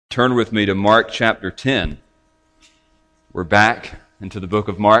Turn with me to Mark chapter 10. We're back into the book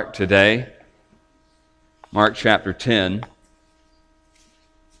of Mark today. Mark chapter 10.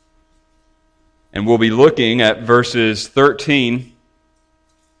 And we'll be looking at verses 13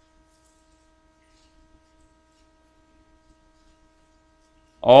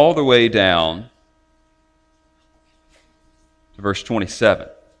 all the way down to verse 27.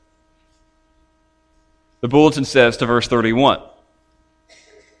 The bulletin says to verse 31,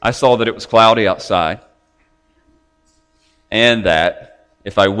 I saw that it was cloudy outside, and that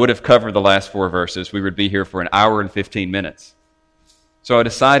if I would have covered the last four verses, we would be here for an hour and 15 minutes. So I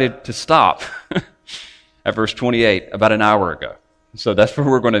decided to stop at verse 28 about an hour ago. So that's where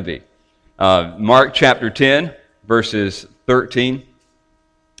we're going to be. Mark chapter 10, verses 13,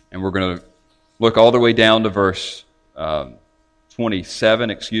 and we're going to look all the way down to verse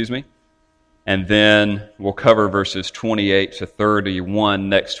 27, and then we'll cover verses 28 to 31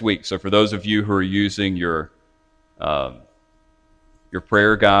 next week. So for those of you who are using your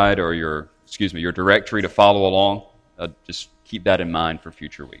prayer guide or your directory to follow along, just keep that in mind for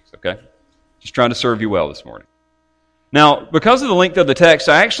future weeks, okay? Just trying to serve you well this morning. Now, because of the length of the text,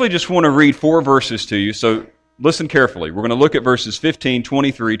 I actually just want to read four verses to you, so listen carefully. We're going to look at verses 15,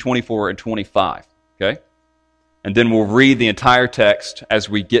 23, 24, and 25, okay? And then we'll read the entire text as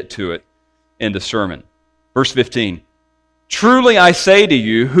we get to it in the sermon. Verse 15, Truly I say to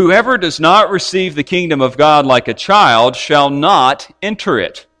you, whoever does not receive the kingdom of God like a child shall not enter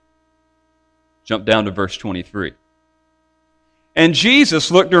it. Jump down to verse 23. And Jesus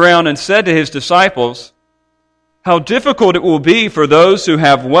looked around and said to his disciples, How difficult it will be for those who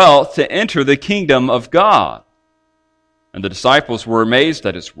have wealth to enter the kingdom of God. And the disciples were amazed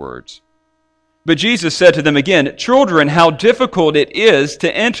at his words. But Jesus said to them again, Children, how difficult it is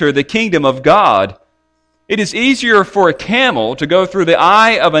to enter the kingdom of God. It is easier for a camel to go through the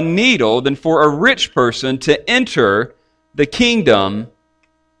eye of a needle than for a rich person to enter the kingdom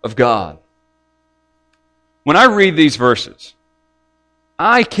of God. When I read these verses,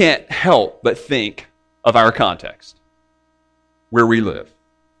 I can't help but think of our context, where we live.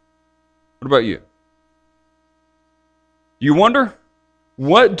 What about you? Do you wonder?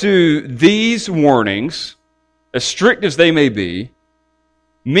 What do these warnings, as strict as they may be,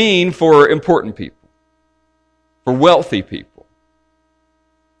 mean for important people, for wealthy people?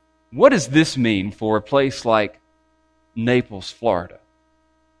 What does this mean for a place like Naples, Florida?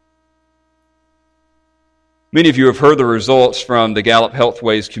 Many of you have heard the results from the Gallup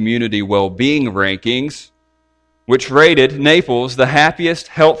Healthways Community Well-Being Rankings, which rated Naples the happiest,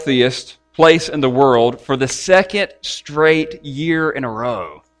 healthiest place in the world for the second straight year in a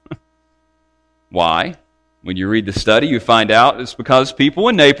row. Why? When you read the study, you find out it's because people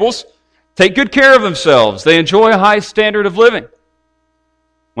in Naples take good care of themselves. They enjoy a high standard of living.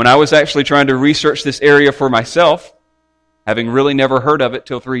 When I was actually trying to research this area for myself, having really never heard of it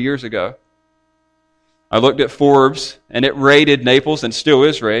till 3 years ago, I looked at Forbes, and it rated Naples, and still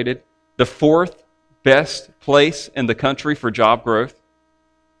is rated, the fourth best place in the country for job growth.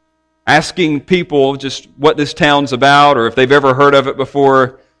 Asking people just what this town's about or if they've ever heard of it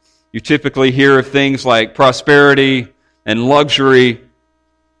before, you typically hear of things like prosperity and luxury,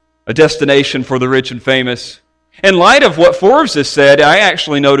 a destination for the rich and famous. In light of what Forbes has said, I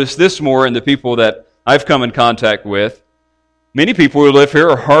actually noticed this more in the people that I've come in contact with. Many people who live here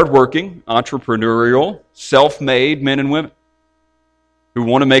are hardworking, entrepreneurial, self-made men and women who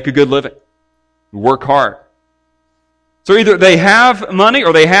want to make a good living, who work hard. So either they have money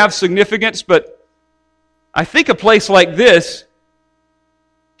or they have significance, but I think a place like this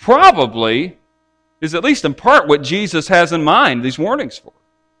probably is at least in part what Jesus has in mind these warnings for.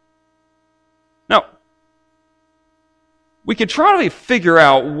 Now, we could try to figure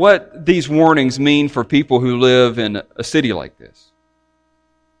out what these warnings mean for people who live in a city like this.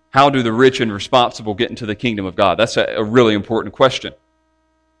 How do the rich and responsible get into the kingdom of God? That's a really important question.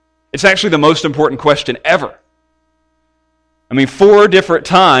 It's actually the most important question ever. 4 different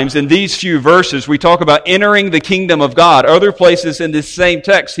times in these few verses, we talk about entering the kingdom of God. Other places in this same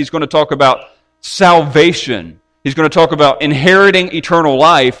text, he's going to talk about salvation. He's going to talk about inheriting eternal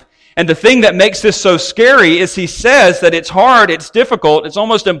life. And the thing that makes this so scary is he says that it's hard, it's difficult, it's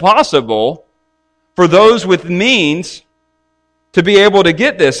almost impossible for those with means to be able to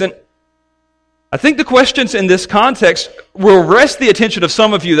get this. And I think the questions in this context will arrest the attention of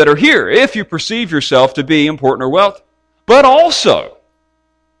some of you that are here, if you perceive yourself to be important or wealthy. But also,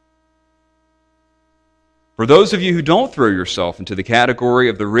 for those of you who don't throw yourself into the category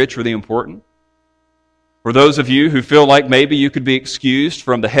of the rich or the important, for those of you who feel like maybe you could be excused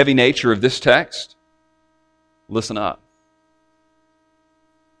from the heavy nature of this text, listen up.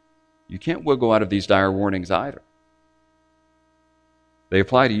 you can't wiggle out of these dire warnings either. They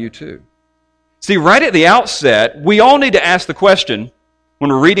apply to you too. See, right at the outset, we all need to ask the question,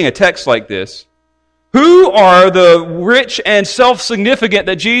 when we're reading a text like this, who are the rich and self-significant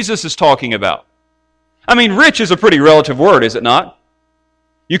that Jesus is talking about? I mean, rich is a pretty relative word, is it not?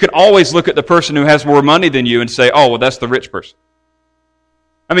 You can always look at the person who has more money than you and say, oh, well, that's the rich person.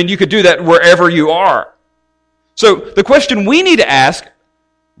 I mean, you could do that wherever you are. So the question we need to ask,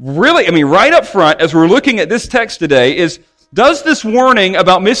 really, right up front, as we're looking at this text today, is, does this warning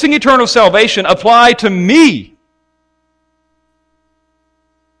about missing eternal salvation apply to me?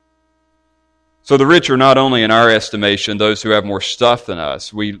 So the rich are not only, in our estimation, those who have more stuff than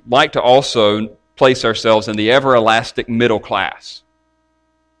us. We like to also place ourselves in the everlasting middle class.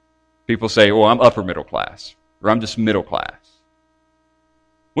 People say, well, I'm upper middle class, or I'm just middle class.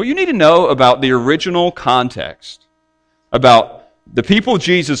 What you need to know about the original context, about the people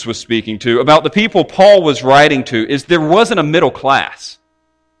Jesus was speaking to, about the people Paul was writing to, is there wasn't a middle class.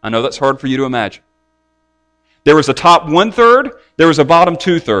 I know that's hard for you to imagine. There was a top 1/3, there was a bottom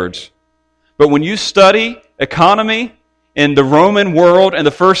 2/3. But when you study economy in the Roman world in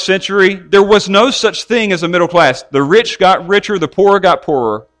the first century, there was no such thing as a middle class. The rich got richer, the poor got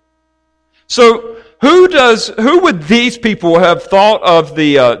poorer. So who would these people have thought of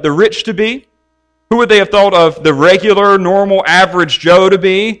the rich to be? Who would they have thought of the regular, normal, average Joe to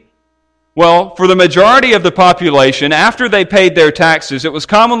be? Well, for the majority of the population, after they paid their taxes, it was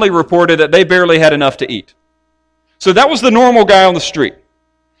commonly reported that they barely had enough to eat. So that was the normal guy on the street.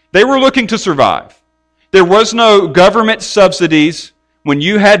 They were looking to survive. There was no government subsidies. When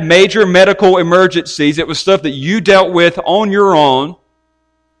you had major medical emergencies, it was stuff that you dealt with on your own.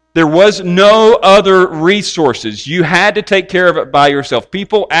 There was no other resources. You had to take care of it by yourself.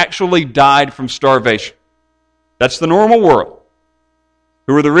 People actually died from starvation. That's the normal world.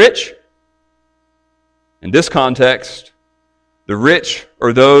 Who are the rich? In this context, the rich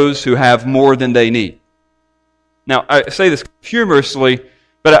are those who have more than they need. Now, I say this humorously,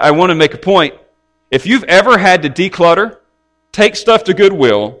 but I want to make a point. If you've ever had to declutter, take stuff to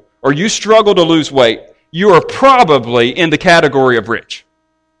Goodwill, or you struggle to lose weight, you are probably in the category of rich.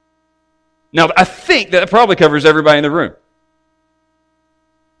 Now, I think that probably covers everybody in the room.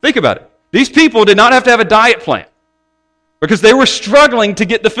 Think about it. These people did not have to have a diet plan because they were struggling to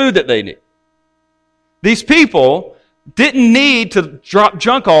get the food that they need. These people didn't need to drop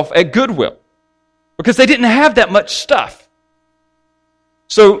junk off at Goodwill because they didn't have that much stuff.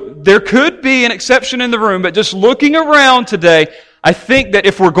 So there could be an exception in the room, but just looking around today, I think that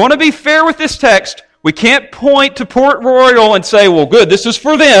if we're going to be fair with this text, we can't point to Port Royal and say, well, good, this is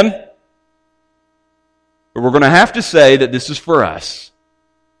for them. But we're going to have to say that this is for us.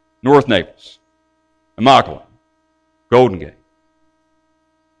 North Naples, Immokalee, Golden Gate,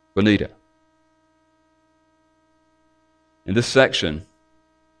 Bonita. In this section,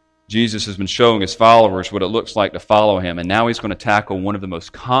 Jesus has been showing his followers what it looks like to follow him, and now he's going to tackle one of the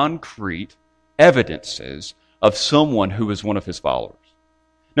most concrete evidences of someone who is one of his followers.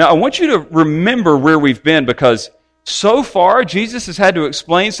 Now, I want you to remember where we've been, because so far, Jesus has had to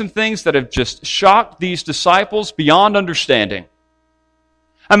explain some things that have just shocked these disciples beyond understanding.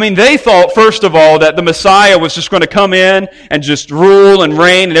 I mean, they thought, first of all, that the Messiah was just going to come in and just rule and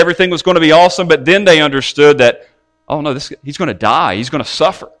reign and everything was going to be awesome, but then they understood that, oh no, he's going to die, he's going to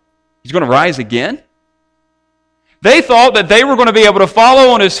suffer, he's going to rise again. They thought that they were going to be able to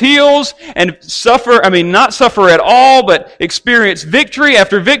follow on his heels and not suffer at all, but experience victory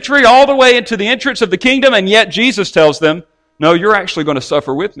after victory all the way into the entrance of the kingdom, and yet Jesus tells them, no, you're actually going to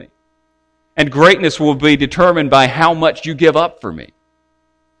suffer with me. And greatness will be determined by how much you give up for me.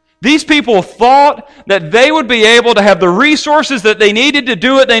 These people thought that they would be able to have the resources that they needed to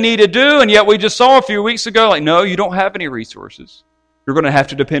do what they need to do, and yet we just saw a few weeks ago, no, you don't have any resources. You're going to have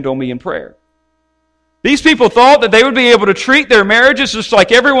to depend on me in prayer. These people thought that they would be able to treat their marriages just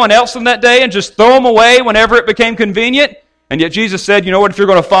like everyone else in that day and just throw them away whenever it became convenient. And yet Jesus said, you know what, if you're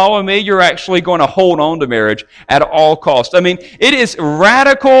going to follow me, you're actually going to hold on to marriage at all costs. I mean, it is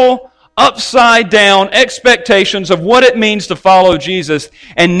radical, upside down expectations of what it means to follow Jesus.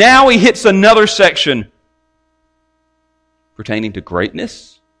 And now he hits another section pertaining to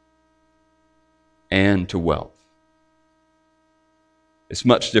greatness and to wealth. It's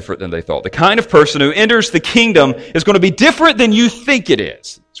much different than they thought. The kind of person who enters the kingdom is going to be different than you think it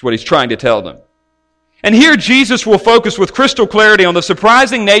is. That's what he's trying to tell them. And here Jesus will focus with crystal clarity on the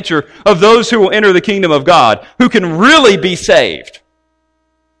surprising nature of those who will enter the kingdom of God, who can really be saved.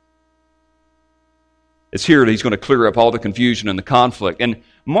 is here. He's going to clear up all the confusion and the conflict. And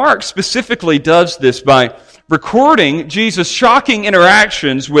Mark specifically does this by recording Jesus' shocking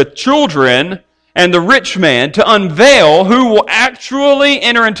interactions with children and the rich man to unveil who will actually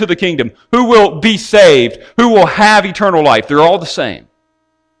enter into the kingdom, who will be saved, who will have eternal life. They're all the same.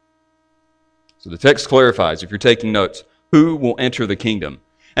 So the text clarifies, if you're taking notes, who will enter the kingdom.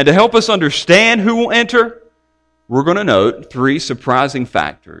 And to help us understand who will enter, we're going to note 3 surprising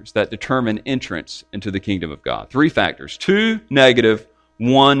factors that determine entrance into the kingdom of God. 3 factors, 2 negative,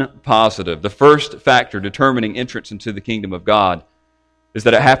 1 positive. The first factor determining entrance into the kingdom of God is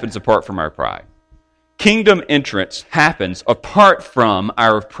that it happens apart from our pride. Kingdom entrance happens apart from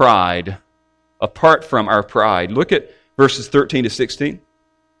our pride. Apart from our pride. Look at verses 13 to 16.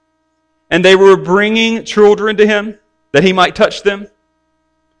 And they were bringing children to him, that he might touch them.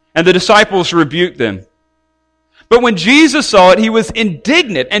 And the disciples rebuked them. But when Jesus saw it, he was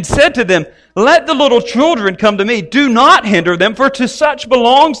indignant and said to them, "Let the little children come to me. Do not hinder them, for to such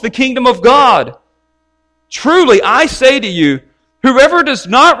belongs the kingdom of God. Truly, I say to you, whoever does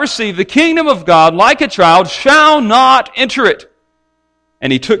not receive the kingdom of God like a child shall not enter it."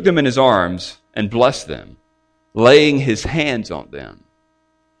 And he took them in his arms and blessed them, laying his hands on them.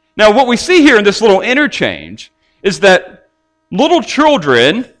 Now, what we see here in this little interchange is that little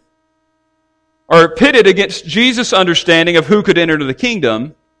children are pitted against Jesus' understanding of who could enter into the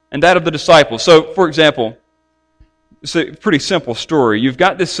kingdom and that of the disciples. So, for example, it's a pretty simple story. You've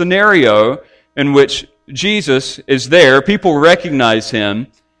got this scenario in which Jesus is there, people recognize him,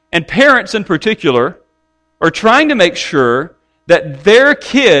 and parents in particular are trying to make sure that their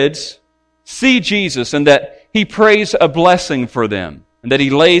kids see Jesus and that he prays a blessing for them and that he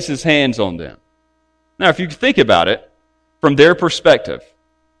lays his hands on them. Now, if you think about it, from their perspective,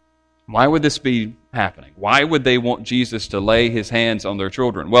 why would this be happening? Why would they want Jesus to lay his hands on their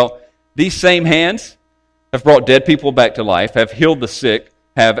children? Well, these same hands have brought dead people back to life, have healed the sick,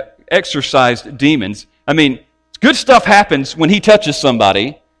 have exorcised demons. I mean, good stuff happens when he touches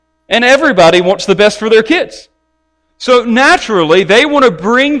somebody, and everybody wants the best for their kids. So naturally, they want to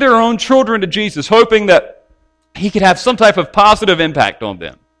bring their own children to Jesus, hoping that he could have some type of positive impact on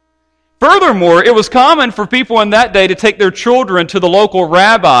them. Furthermore, it was common for people in that day to take their children to the local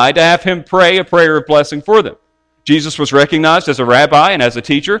rabbi to have him pray a prayer of blessing for them. Jesus was recognized as a rabbi and as a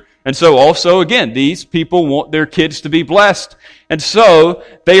teacher, and so also, again, these people want their kids to be blessed. And so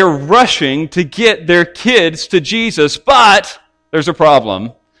they are rushing to get their kids to Jesus, but there's a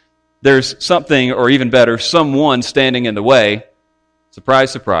problem. There's something, or even better, someone standing in the way. Surprise,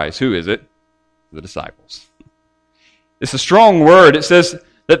 surprise. Who is it? The disciples. It's a strong word. It says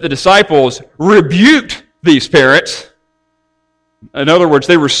that the disciples rebuked these parents. In other words,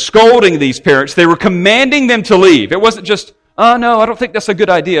 they were scolding these parents. They were commanding them to leave. It wasn't just, "Oh, no, I don't think that's a good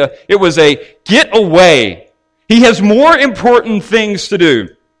idea." It was a, "Get away. He has more important things to do."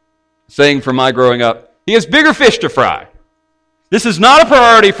 Saying from my growing up, he has bigger fish to fry. This is not a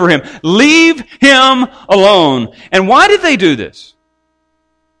priority for him. Leave him alone. And why did they do this?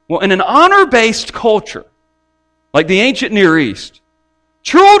 Well, in an honor-based culture, like the ancient Near East,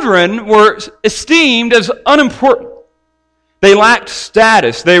 children were esteemed as unimportant. They lacked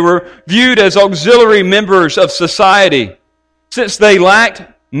status. They were viewed as auxiliary members of society. Since they lacked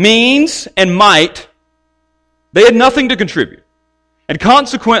means and might, they had nothing to contribute. And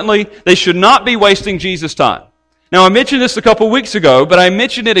consequently, they should not be wasting Jesus' time. Now, I mentioned this a couple weeks ago, but I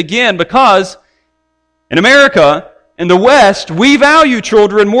mention it again because in America, in the West, we value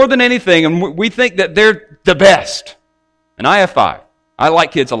children more than anything, and we think that they're the best. And I have 5. I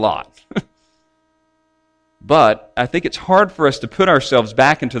like kids a lot. But I think it's hard for us to put ourselves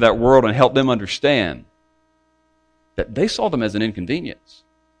back into that world and help them understand that they saw them as an inconvenience.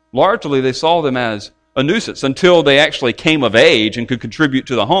 Largely, they saw them as a nuisance until they actually came of age and could contribute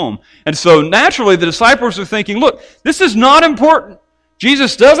to the home. And so naturally, the disciples are thinking, look, this is not important.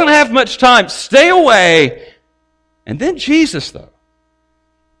 Jesus doesn't have much time. Stay away. And then Jesus, though,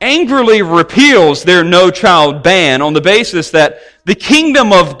 angrily repeals their no-child ban on the basis that the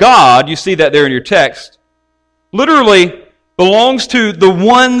kingdom of God, you see that there in your text, literally belongs to the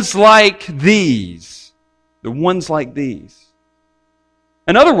ones like these. The ones like these.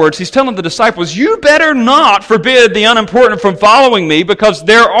 In other words, he's telling the disciples, you better not forbid the unimportant from following me, because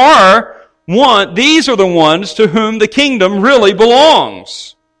these are the ones to whom the kingdom really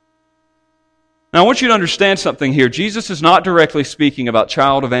belongs. Now, I want you to understand something here. Jesus is not directly speaking about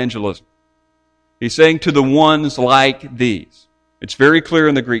child evangelism. He's saying to the ones like these. It's very clear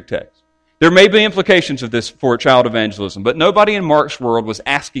in the Greek text. There may be implications of this for child evangelism, but nobody in Mark's world was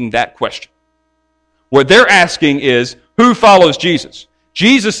asking that question. What they're asking is, who follows Jesus?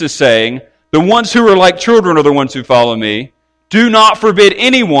 Jesus is saying, The ones who are like children are the ones who follow me. Do not forbid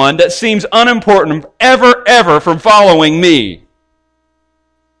anyone that seems unimportant ever from following me.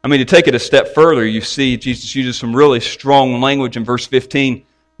 I mean, to take it a step further, you see Jesus uses some really strong language in verse 15.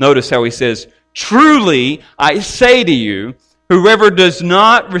 Notice how he says, "Truly, I say to you, whoever does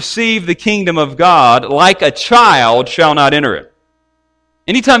not receive the kingdom of God like a child shall not enter it."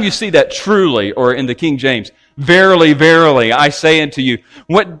 Anytime you see that truly, or in the King James, verily, verily, I say unto you,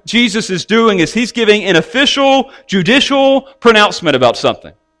 what Jesus is doing is he's giving an official, judicial pronouncement about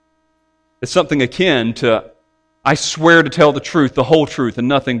something. It's something akin to, I swear to tell the truth, the whole truth, and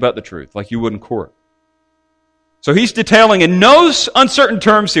nothing but the truth, like you would in court. So he's detailing in no uncertain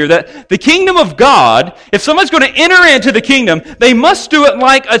terms here that the kingdom of God, if someone's going to enter into the kingdom, they must do it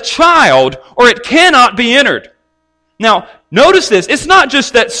like a child, or it cannot be entered. Now, notice this. It's not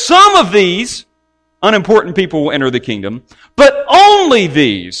just that some of these unimportant people will enter the kingdom, but only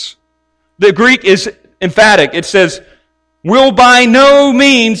these. The Greek is emphatic. It says, will by no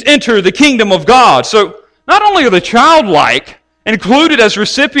means enter the kingdom of God. So, not only are the childlike included as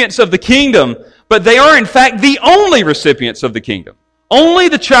recipients of the kingdom, but they are in fact the only recipients of the kingdom. Only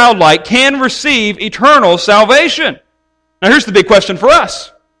the childlike can receive eternal salvation. Now here's the big question for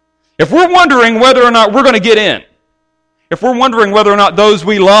us. If we're wondering whether or not we're going to get in, if we're wondering whether or not those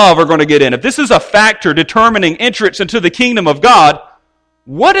we love are going to get in, if this is a factor determining entrance into the kingdom of God,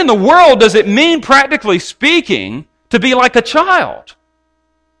 what in the world does it mean, practically speaking, to be like a child?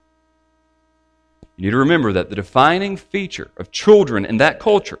 You need to remember that the defining feature of children in that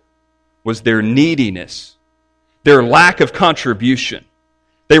culture was their neediness, their lack of contribution.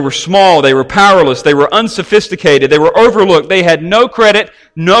 They were small, they were powerless, they were unsophisticated, they were overlooked, they had no credit,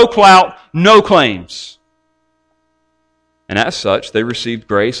 no clout, no claims. And as such, they received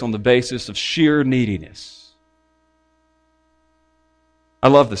grace on the basis of sheer neediness. I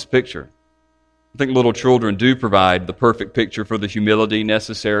love this picture. I think little children do provide the perfect picture for the humility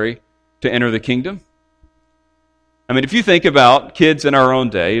necessary to enter the kingdom. I mean, if you think about kids in our own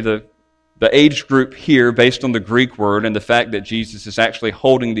day, the age group here, based on the Greek word and the fact that Jesus is actually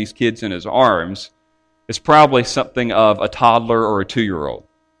holding these kids in his arms, is probably something of a toddler or a 2-year-old.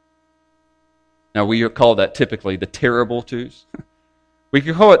 Now, we call that typically the terrible twos. We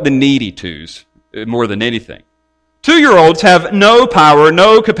could call it the needy twos more than anything. 2-year-olds have no power,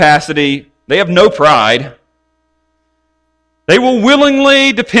 no capacity. They have no pride. They will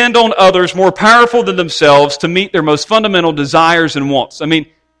willingly depend on others more powerful than themselves to meet their most fundamental desires and wants. I mean,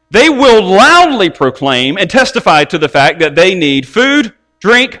 they will loudly proclaim and testify to the fact that they need food,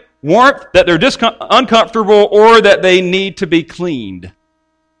 drink, warmth, that they're uncomfortable, or that they need to be cleaned.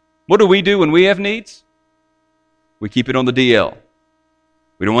 What do we do when we have needs? We keep it on the DL.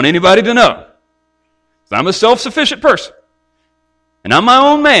 We don't want anybody to know. So I'm a self-sufficient person. And I'm my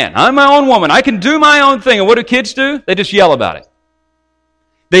own man. I'm my own woman. I can do my own thing. And what do kids do? They just yell about it.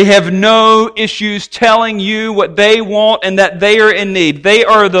 They have no issues telling you what they want and that they are in need. They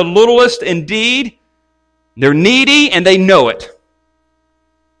are the littlest indeed. They're needy and they know it.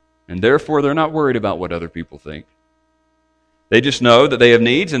 And therefore, they're not worried about what other people think. They just know that they have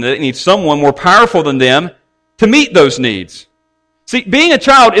needs and that they need someone more powerful than them to meet those needs. See, being a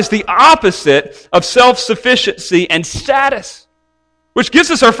child is the opposite of self-sufficiency and status, which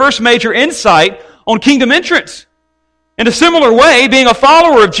gives us our first major insight on kingdom entrance. In a similar way, being a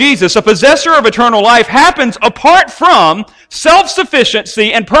follower of Jesus, a possessor of eternal life, happens apart from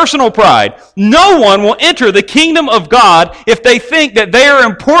self-sufficiency and personal pride. No one will enter the kingdom of God if they think that they are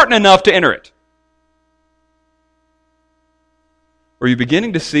important enough to enter it. Are you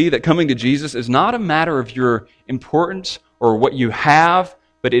beginning to see that coming to Jesus is not a matter of your importance or what you have,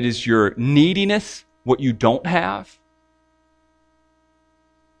 but it is your neediness, what you don't have?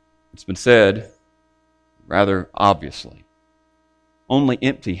 It's been said rather obviously, only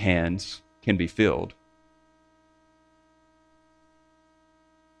empty hands can be filled.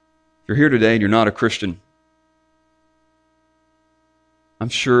 If you're here today and you're not a Christian, I'm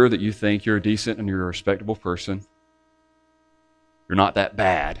sure that you think you're a decent and you're a respectable person. You're not that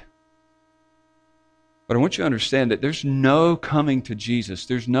bad. But I want you to understand that there's no coming to Jesus.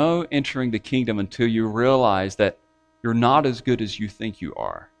 There's no entering the kingdom until you realize that you're not as good as you think you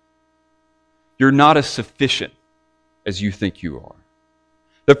are. You're not as sufficient as you think you are.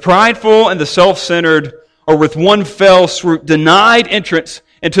 The prideful and the self-centered are with one fell swoop denied entrance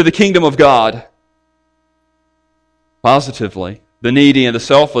into the kingdom of God. Positively, the needy and the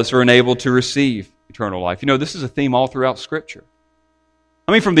selfless are enabled to receive eternal life. You know, this is a theme all throughout Scripture.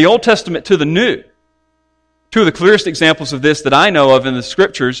 I mean, from the Old Testament to the New. Two of the clearest examples of this that I know of in the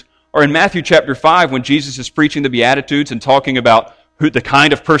Scriptures are in Matthew chapter 5 when Jesus is preaching the Beatitudes and talking about the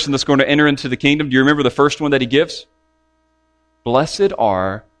kind of person that's going to enter into the kingdom. Do you remember the first one that he gives? Blessed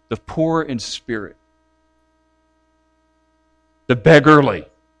are the poor in spirit, the beggarly,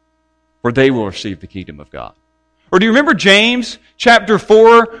 for they will receive the kingdom of God. Or do you remember James chapter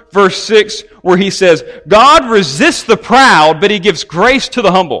 4, verse 6, where he says, God resists the proud, but he gives grace to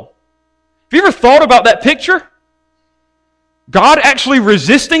the humble. Have you ever thought about that picture? God actually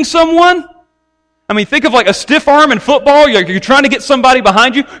resisting someone? I mean, think of like a stiff arm in football. You're trying to get somebody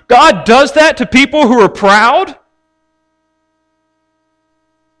behind you. God does that to people who are proud.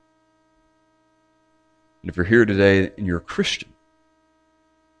 And if you're here today and you're a Christian,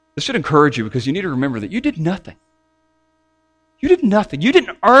 this should encourage you because you need to remember that you did nothing. You did nothing. You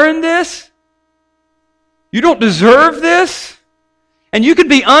didn't earn this. You don't deserve this. And you can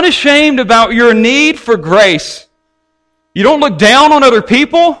be unashamed about your need for grace. You don't look down on other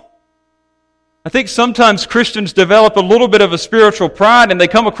people. I think sometimes Christians develop a little bit of a spiritual pride and they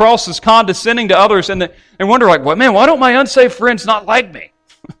come across as condescending to others and they wonder like, well, man, why don't my unsaved friends not like me?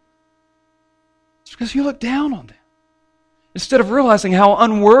 It's because you look down on them. Instead of realizing how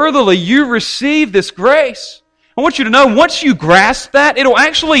unworthily you receive this grace. I want you to know, once you grasp that, it'll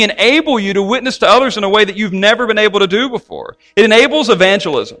actually enable you to witness to others in a way that you've never been able to do before. It enables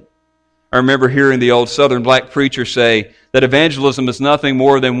evangelism. I remember hearing the old Southern black preacher say that evangelism is nothing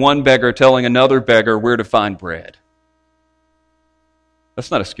more than one beggar telling another beggar where to find bread.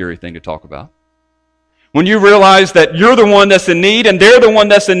 That's not a scary thing to talk about. When you realize that you're the one that's in need and they're the one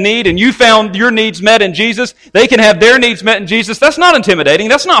that's in need and you found your needs met in Jesus, they can have their needs met in Jesus, that's not intimidating,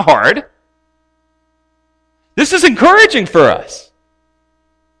 that's not hard. This is encouraging for us.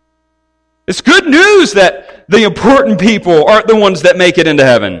 It's good news that the important people aren't the ones that make it into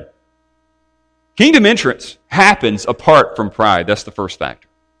heaven. Kingdom entrance happens apart from pride. That's the first factor.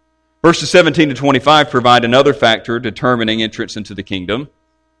 Verses 17 to 25 provide another factor determining entrance into the kingdom,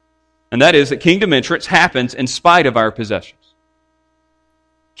 and that is that kingdom entrance happens in spite of our possessions.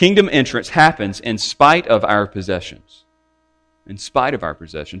 Kingdom entrance happens in spite of our possessions. In spite of our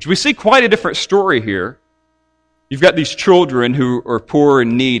possessions. We see quite a different story here. You've got these children who are poor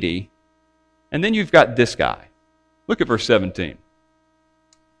and needy, and then you've got this guy. Look at verse 17.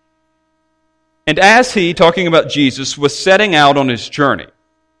 And as he, talking about Jesus, was setting out on his journey,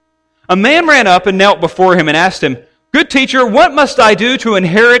 a man ran up and knelt before him and asked him, Good teacher, what must I do to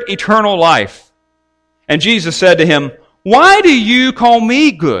inherit eternal life? And Jesus said to him, Why do you call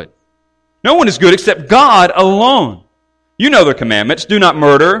me good? No one is good except God alone. You know the commandments. Do not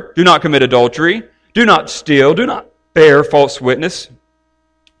murder. Do not commit adultery. Do not steal. Do not bear false witness.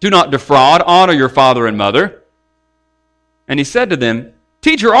 Do not defraud. Honor your father and mother. And he said to them,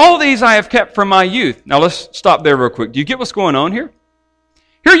 Teacher, all these I have kept from my youth. Now let's stop there real quick. Do you get what's going on here?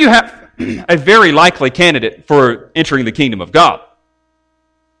 Here you have a very likely candidate for entering the kingdom of God.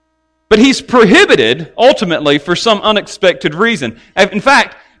 But he's prohibited, ultimately, for some unexpected reason. In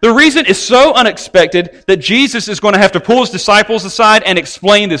fact, the reason is so unexpected that Jesus is going to have to pull his disciples aside and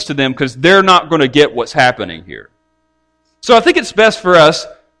explain this to them because they're not going to get what's happening here. So I think it's best for us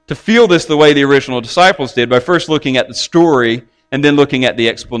to feel this the way the original disciples did by first looking at the story and then looking at the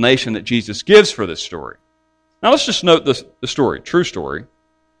explanation that Jesus gives for this story. Now let's just note the story, true story.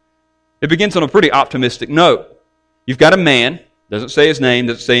 It begins on a pretty optimistic note. You've got a man, doesn't say his name,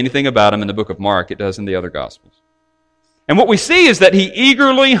 doesn't say anything about him in the book of Mark, it does in the other Gospels. And what we see is that he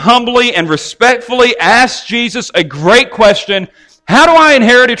eagerly, humbly, and respectfully asks Jesus a great question, how do I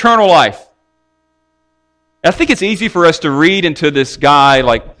inherit eternal life? I think it's easy for us to read into this guy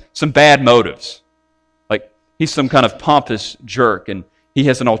like some bad motives. Like he's some kind of pompous jerk and he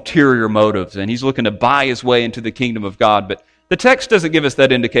has an ulterior motives and he's looking to buy his way into the kingdom of God. But the text doesn't give us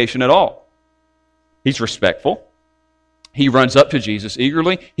that indication at all. He's respectful. He runs up to Jesus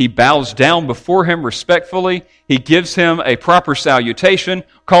eagerly. He bows down before him respectfully. He gives him a proper salutation,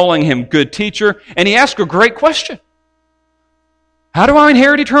 calling him good teacher. And he asks a great question. How do I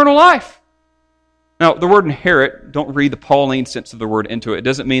inherit eternal life? Now, the word inherit, don't read the Pauline sense of the word into it. It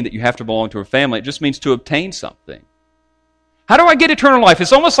doesn't mean that you have to belong to a family. It just means to obtain something. How do I get eternal life?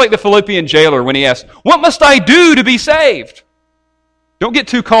 It's almost like the Philippian jailer when he asks, what must I do to be saved? Don't get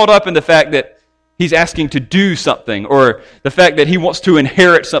too caught up in the fact that he's asking to do something or the fact that he wants to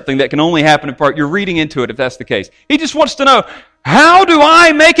inherit something that can only happen in part. You're reading into it if that's the case. He just wants to know, how do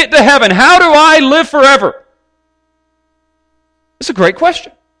I make it to heaven? How do I live forever? It's a great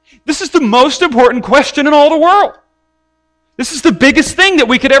question. This is the most important question in all the world. This is the biggest thing that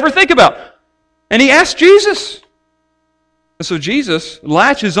we could ever think about. And he asked Jesus. And so Jesus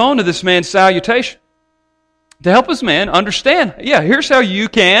latches on to this man's salutation to help this man understand, here's how you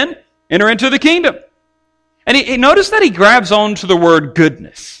can enter into the kingdom. And notice that he grabs on to the word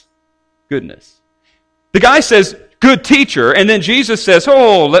goodness. Goodness. The guy says, good teacher, and then Jesus says,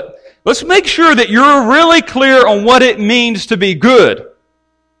 let's make sure that you're really clear on what it means to be good.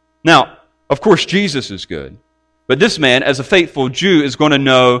 Now, of course, Jesus is good. But this man, as a faithful Jew, is going to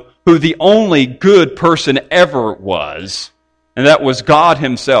know who the only good person ever was, and that was God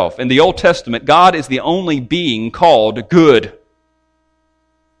himself. In the Old Testament, God is the only being called good.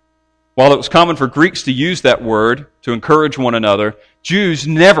 While it was common for Greeks to use that word to encourage one another, Jews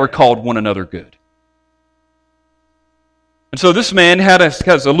never called one another good. And so this man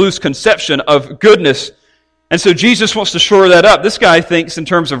has a loose conception of goodness. And so Jesus wants to shore that up. This guy thinks in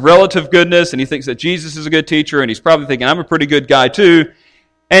terms of relative goodness, and he thinks that Jesus is a good teacher, and he's probably thinking, I'm a pretty good guy too.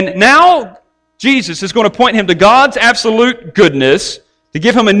 And now Jesus is going to point him to God's absolute goodness to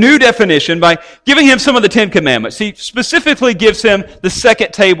give him a new definition by giving him some of the Ten Commandments. He specifically gives him the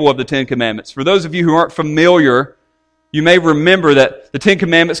second table of the Ten Commandments. For those of you who aren't familiar, you may remember that the Ten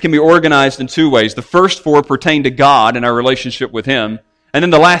Commandments can be organized in two ways. The first four pertain to God and our relationship with Him. And then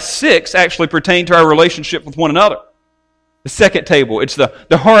the last six actually pertain to our relationship with one another. The second table, it's the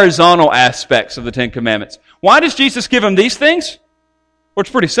horizontal aspects of the Ten Commandments. Why does Jesus give him these things? Well, it's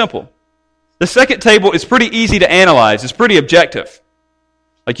pretty simple. The second table is pretty easy to analyze. It's pretty objective.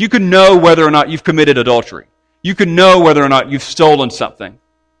 Like you can know whether or not you've committed adultery. You can know whether or not you've stolen something.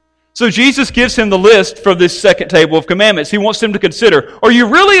 So Jesus gives him the list for this second table of commandments. He wants him to consider, are you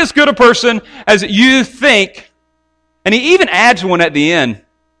really as good a person as you think? And he even adds one at the end.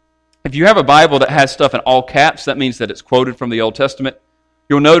 If you have a Bible that has stuff in all caps, that means that it's quoted from the Old Testament.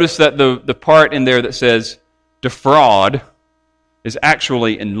 You'll notice that the part in there that says defraud is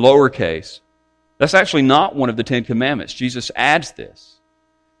actually in lowercase. That's actually not one of the Ten Commandments. Jesus adds this.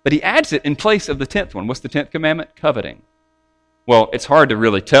 But he adds it in place of the 10th one. What's the 10th commandment? Coveting. Well, it's hard to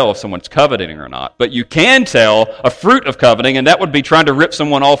really tell if someone's coveting or not, but you can tell a fruit of coveting, and that would be trying to rip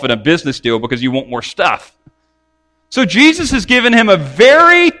someone off in a business deal because you want more stuff. So Jesus has given him a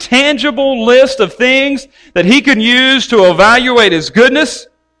very tangible list of things that he can use to evaluate his goodness,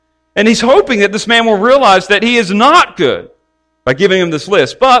 and he's hoping that this man will realize that he is not good by giving him this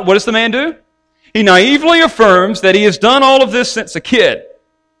list. But what does the man do? He naively affirms that he has done all of this since a kid.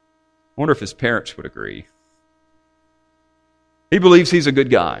 I wonder if his parents would agree. He believes he's a good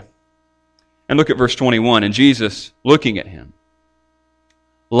guy. And look at verse 21. And Jesus, looking at him,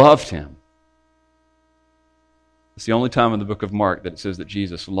 loved him. It's the only time in the book of Mark that it says that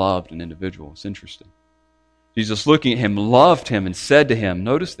Jesus loved an individual. It's interesting. Jesus, looking at him, loved him and said to him,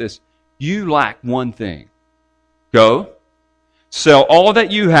 notice this, you lack one thing. Go, sell all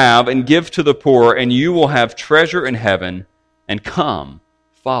that you have and give to the poor, and you will have treasure in heaven, and come,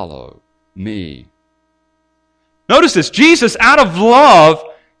 follow me. Notice this, Jesus, out of love,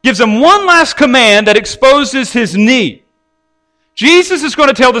 gives him one last command that exposes his need. Jesus is going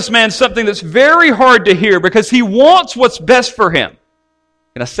to tell this man something that's very hard to hear because he wants what's best for him.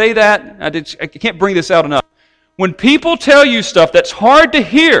 Can I say that? I can't bring this out enough. When people tell you stuff that's hard to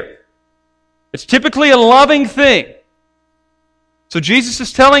hear, it's typically a loving thing. So Jesus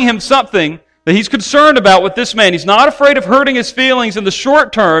is telling him something that he's concerned about with this man. He's not afraid of hurting his feelings in the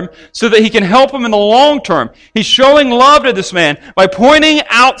short term so that he can help him in the long term. He's showing love to this man by pointing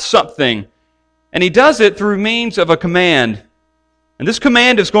out something. And he does it through means of a command. And this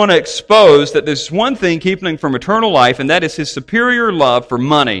command is going to expose that there's one thing keeping him from eternal life, and that is his superior love for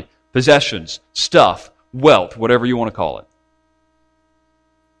money, possessions, stuff, wealth, whatever you want to call it.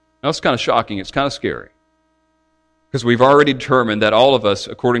 Now, it's kind of shocking. It's kind of scary. Because we've already determined that all of us,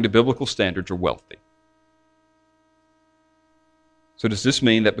 according to biblical standards, are wealthy. So does this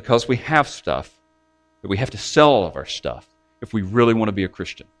mean that because we have stuff, that we have to sell all of our stuff if we really want to be a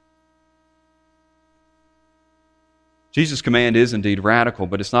Christian? Jesus' command is indeed radical,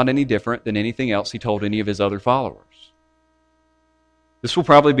 but it's not any different than anything else he told any of his other followers. This will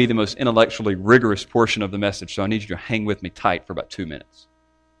probably be the most intellectually rigorous portion of the message, so I need you to hang with me tight for about 2 minutes.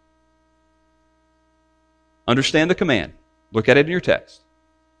 Understand the command. Look at it in your text.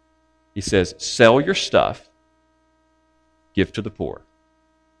 He says, sell your stuff, give to the poor,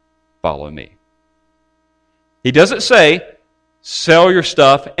 follow me. He doesn't say, sell your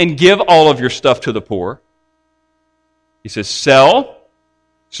stuff and give all of your stuff to the poor. He says, sell,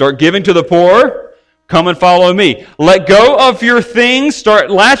 start giving to the poor, come and follow me. Let go of your things, start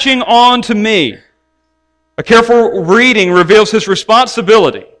latching on to me. A careful reading reveals his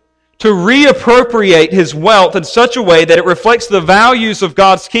responsibility to reappropriate his wealth in such a way that it reflects the values of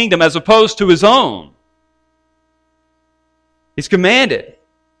God's kingdom as opposed to his own. He's commanded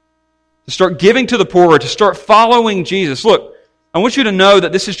to start giving to the poor, to start following Jesus. Look, I want you to know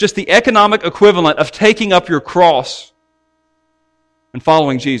that this is just the economic equivalent of taking up your cross and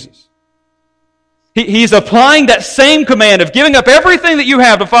following Jesus. He's applying that same command of giving up everything that you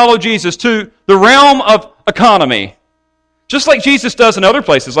have to follow Jesus to the realm of economy. Just like Jesus does in other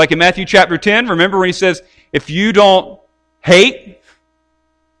places, like in Matthew chapter 10. Remember when he says, if you don't hate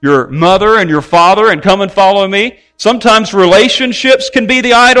your mother and your father and come and follow me. Sometimes relationships can be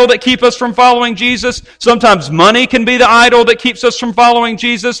the idol that keep us from following Jesus. Sometimes money can be the idol that keeps us from following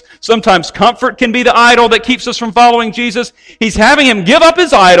Jesus. Sometimes comfort can be the idol that keeps us from following Jesus. He's having him give up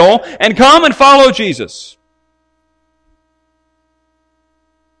his idol and come and follow Jesus.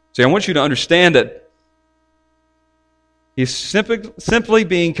 See, I want you to understand that he's simply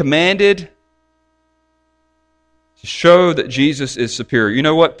being commanded to show that Jesus is superior. You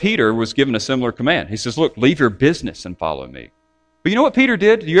know what? Peter was given a similar command. He says, look, leave your business and follow me. But you know what Peter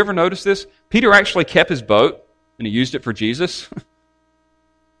did? Do you ever notice this? Peter actually kept his boat and he used it for Jesus.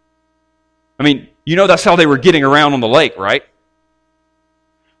 I mean, you know that's how they were getting around on the lake, right?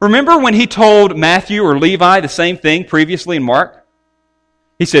 Remember when he told Matthew or Levi the same thing previously in Mark?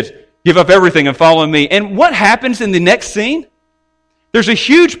 He said, give up everything and follow me. And what happens in the next scene? There's a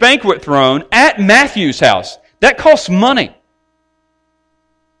huge banquet thrown at Matthew's house. That costs money.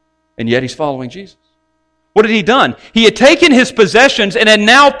 And yet he's following Jesus. What had he done? He had taken his possessions and had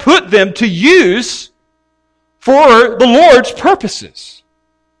now put them to use for the Lord's purposes.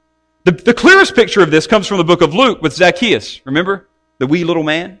 The clearest picture of this comes from the book of Luke with Zacchaeus. Remember? The wee little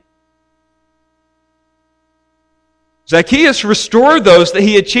man. Zacchaeus restored those that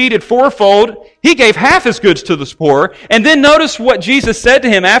he had cheated fourfold. He gave half his goods to the poor. And then notice what Jesus said to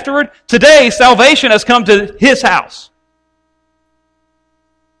him afterward. Today, salvation has come to his house.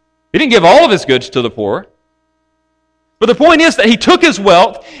 He didn't give all of his goods to the poor. But the point is that he took his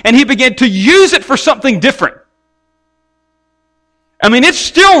wealth and he began to use it for something different. I mean, it's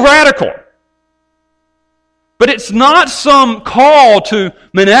still radical. But it's not some call to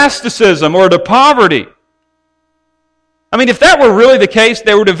monasticism or to poverty. I mean, if that were really the case,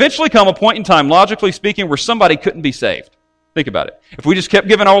 there would eventually come a point in time, logically speaking, where somebody couldn't be saved. Think about it. If we just kept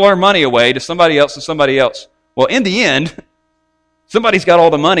giving all our money away to somebody else, well, in the end, somebody's got all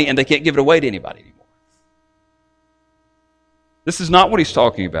the money and they can't give it away to anybody anymore. This is not what he's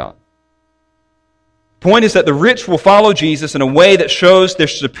talking about. The point is that the rich will follow Jesus in a way that shows their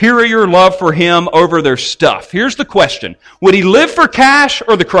superior love for him over their stuff. Here's the question. Would he live for cash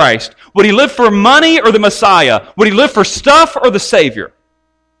or the Christ? Would he live for money or the Messiah? Would he live for stuff or the Savior?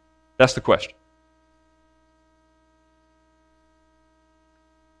 That's the question.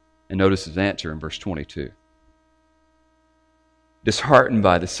 And notice his answer in verse 22. Disheartened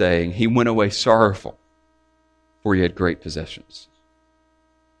by the saying, he went away sorrowful, for he had great possessions.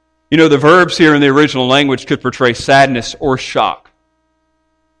 You know, the verbs here in the original language could portray sadness or shock.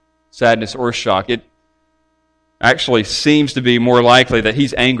 Sadness or shock. It actually seems to be more likely that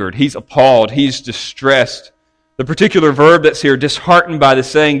he's angered, he's appalled, he's distressed. The particular verb that's here, disheartened by the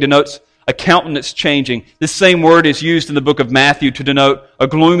saying, denotes a countenance changing. This same word is used in the book of Matthew to denote a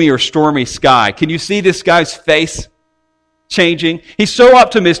gloomy or stormy sky. Can you see this guy's face changing? He's so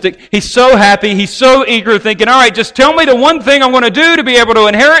optimistic. He's so happy. He's so eager, thinking, all right, just tell me the one thing I'm going to do to be able to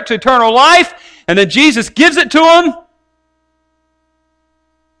inherit eternal life. And then Jesus gives it to him. And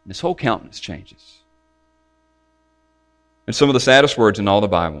his whole countenance changes. And some of the saddest words in all the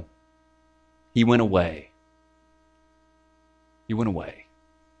Bible. He went away. He went away.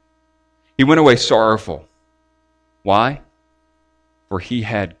 He went away sorrowful. Why? For he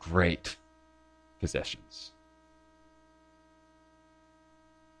had great possessions.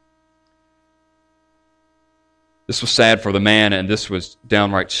 This was sad for the man, and this was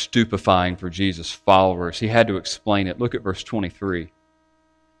downright stupefying for Jesus' followers. He had to explain it. Look at verse 23.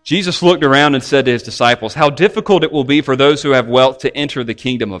 Jesus looked around and said to his disciples, how difficult it will be for those who have wealth to enter the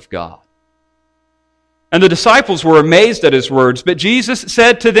kingdom of God. And the disciples were amazed at his words, but Jesus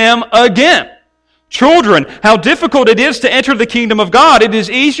said to them again, children, how difficult it is to enter the kingdom of God. It is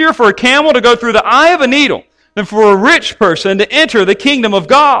easier for a camel to go through the eye of a needle than for a rich person to enter the kingdom of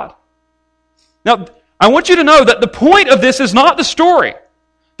God. Now, I want you to know that the point of this is not the story.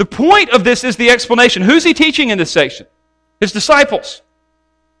 The point of this is the explanation. Who's he teaching in this section? His disciples.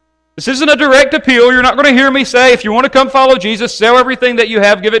 This isn't a direct appeal. You're not going to hear me say, if you want to come follow Jesus, sell everything that you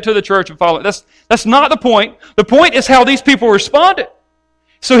have, give it to the church and follow it. That's not the point. The point is how these people responded.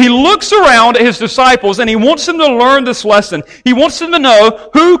 So he looks around at his disciples and he wants them to learn this lesson. He wants them to know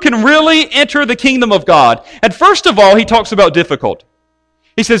who can really enter the kingdom of God. And first of all, he talks about difficulty.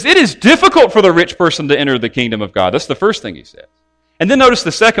 He says, it is difficult for the rich person to enter the kingdom of God. That's the first thing he says. And then notice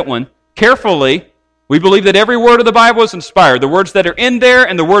the second one, carefully, We believe that every word of the Bible is inspired, the words that are in there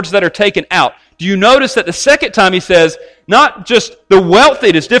and the words that are taken out. Do you notice that the second time he says, not just the wealthy,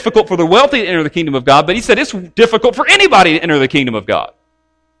 it is difficult for the wealthy to enter the kingdom of God, but he said it's difficult for anybody to enter the kingdom of God.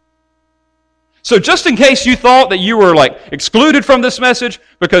 So just in case you thought that you were excluded from this message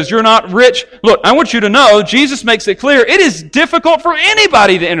because you're not rich, look, I want you to know, Jesus makes it clear, it is difficult for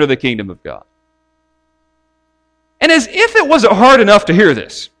anybody to enter the kingdom of God. And as if it wasn't hard enough to hear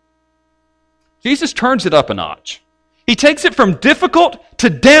this, Jesus turns it up a notch. He takes it from difficult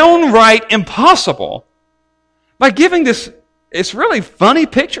to downright impossible by giving this really funny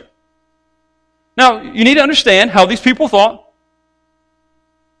picture. Now, you need to understand how these people thought.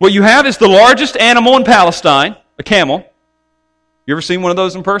 What you have is the largest animal in Palestine, a camel. You ever seen one of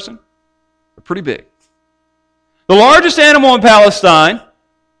those in person? They're pretty big. The largest animal in Palestine,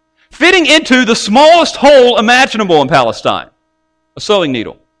 fitting into the smallest hole imaginable in Palestine, a sewing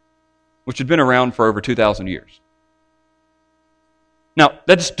needle, which had been around for over 2,000 years. Now,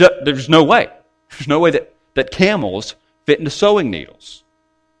 there's no way. There's no way that camels fit into sewing needles.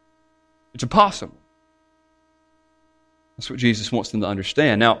 It's impossible. That's what Jesus wants them to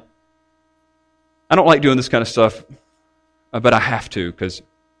understand. Now, I don't like doing this kind of stuff, but I have to because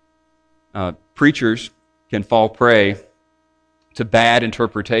preachers can fall prey to bad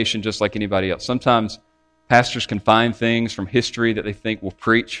interpretation just like anybody else. Sometimes pastors can find things from history that they think will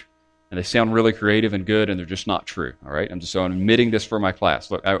preach, and they sound really creative and good, and they're just not true. All right, I'm admitting this for my class.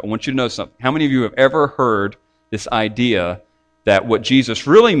 Look, I want you to know something. How many of you have ever heard this idea that what Jesus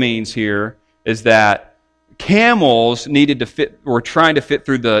really means here is that camels were trying to fit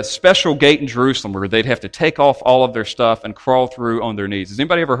through the special gate in Jerusalem where they'd have to take off all of their stuff and crawl through on their knees? Has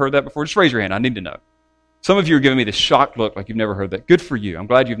anybody ever heard that before? Just raise your hand. I need to know. Some of you are giving me this shocked look like you've never heard that. Good for you. I'm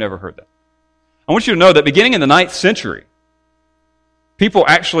glad you've never heard that. I want you to know that beginning in the 9th century, people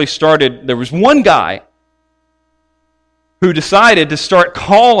actually there was one guy who decided to start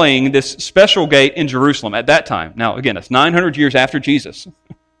calling this special gate in Jerusalem at that time. Now, again, that's 900 years after Jesus.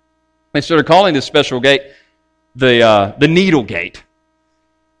 They started calling this special gate the needle gate,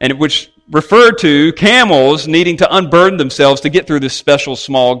 and which referred to camels needing to unburden themselves to get through this special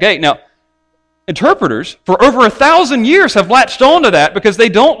small gate. Now, interpreters for over 1,000 years have latched onto that because they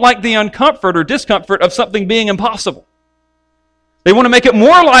don't like the uncomfort or discomfort of something being impossible. They want to make it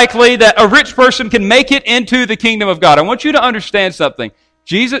more likely that a rich person can make it into the kingdom of God. I want you to understand something.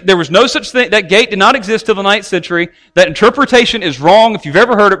 There was no such thing. That gate did not exist till the 9th century. That interpretation is wrong if you've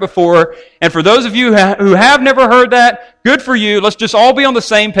ever heard it before. And for those of you who have never heard that, good for you. Let's just all be on the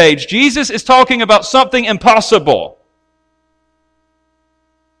same page. Jesus is talking about something impossible.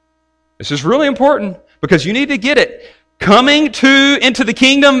 This is really important because you need to get it. Coming into the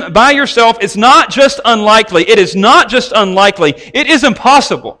kingdom by yourself is not just unlikely. It is not just unlikely. It is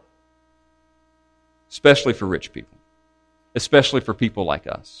impossible. Especially for rich people. Especially for people like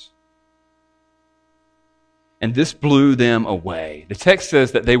us. And this blew them away. The text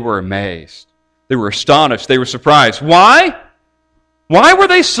says that they were amazed. They were astonished. They were surprised. Why? Why were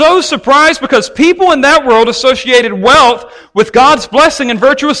they so surprised? Because people in that world associated wealth with God's blessing and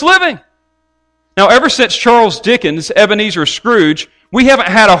virtuous living. Now, ever since Charles Dickens' Ebenezer Scrooge, we haven't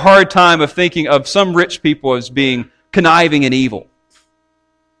had a hard time of thinking of some rich people as being conniving and evil.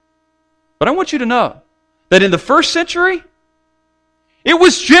 But I want you to know that in the first century, it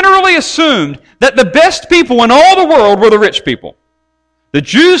was generally assumed that the best people in all the world were the rich people. The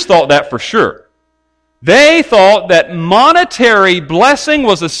Jews thought that for sure. They thought that monetary blessing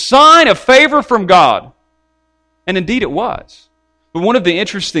was a sign of favor from God. And indeed it was. But one of the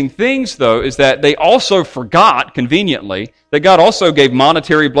interesting things, though, is that they also forgot, conveniently, that God also gave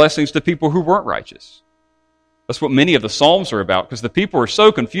monetary blessings to people who weren't righteous. That's what many of the Psalms are about, because the people are so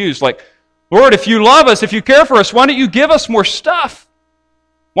confused, like, Lord, if you love us, if you care for us, why don't you give us more stuff?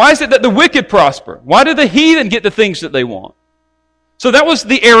 Why is it that the wicked prosper? Why do the heathen get the things that they want? So that was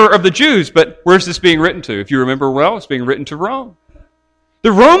the error of the Jews, but where's this being written to? If you remember well, it's being written to Rome.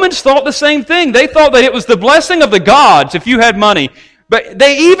 The Romans thought the same thing. They thought that it was the blessing of the gods if you had money. But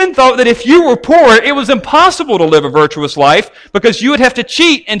they even thought that if you were poor, it was impossible to live a virtuous life because you would have to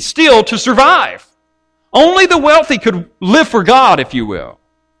cheat and steal to survive. Only the wealthy could live for God, if you will.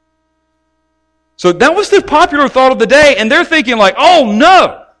 So that was the popular thought of the day, and they're thinking like, oh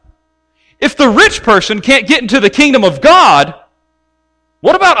no! If the rich person can't get into the kingdom of God,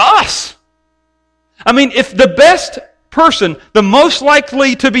 what about us? I mean, if the best person, the most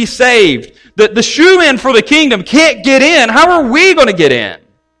likely to be saved, the shoe-in for the kingdom can't get in, how are we going to get in?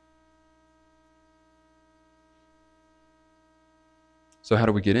 So how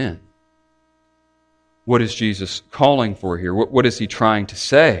do we get in? What is Jesus calling for here? What is he trying to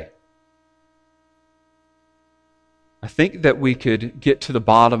say? I think that we could get to the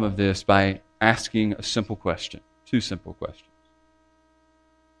bottom of this by asking a simple question, 2 simple questions.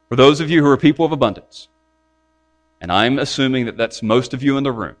 For those of you who are people of abundance, and I'm assuming that that's most of you in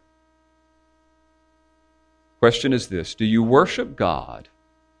the room, the question is this: do you worship God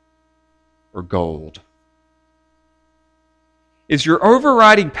or gold? Is your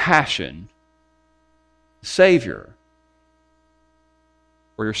overriding passion the Savior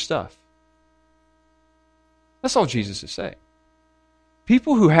or your stuff? That's all Jesus is saying.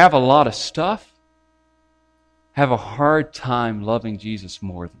 People who have a lot of stuff have a hard time loving Jesus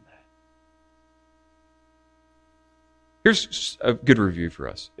more than that. Here's a good review for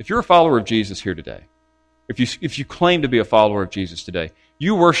us. If you're a follower of Jesus here today, if you claim to be a follower of Jesus today,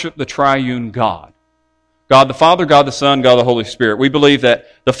 you worship the triune God. God the Father, God the Son, God the Holy Spirit. We believe that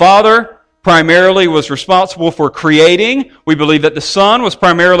the Father primarily was responsible for creating. We believe that the Son was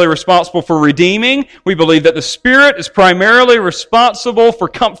primarily responsible for redeeming. We believe that the Spirit is primarily responsible for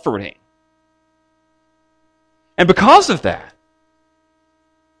comforting. And because of that,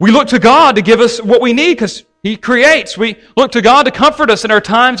 we look to God to give us what we need because He creates. We look to God to comfort us in our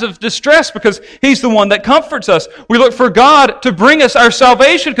times of distress because He's the one that comforts us. We look for God to bring us our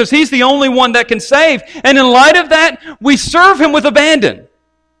salvation because He's the only one that can save. And in light of that, we serve Him with abandon.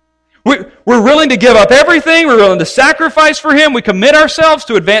 We're willing to give up everything. We're willing to sacrifice for Him. We commit ourselves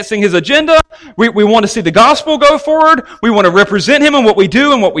to advancing His agenda. We want to see the gospel go forward. We want to represent Him in what we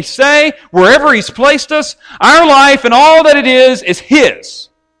do and what we say, wherever He's placed us. Our life and all that it is His.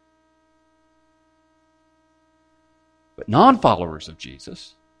 But non-followers of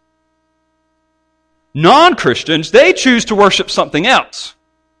Jesus, non-Christians, they choose to worship something else.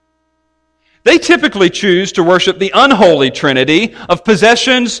 They typically choose to worship the unholy trinity of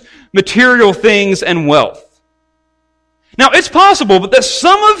possessions, material things, and wealth. Now, it's possible that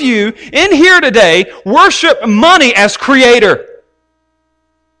some of you in here today worship money as creator.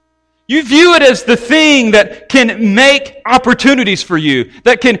 You view it as the thing that can make opportunities for you,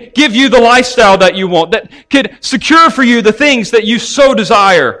 that can give you the lifestyle that you want, that could secure for you the things that you so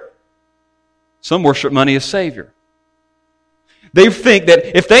desire. Some worship money as Savior. They think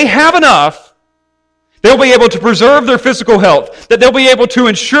that if they have enough, they'll be able to preserve their physical health, that they'll be able to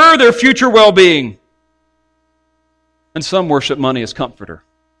ensure their future well-being. And some worship money as comforter.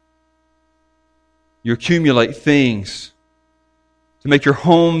 You accumulate things to make your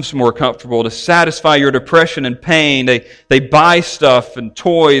homes more comfortable, to satisfy your depression and pain. They buy stuff and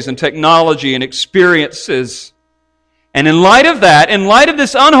toys and technology and experiences. And in light of that, in light of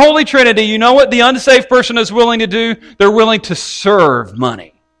this unholy trinity, you know what the unsaved person is willing to do? They're willing to serve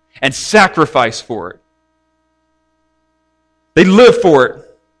money and sacrifice for it. They live for it.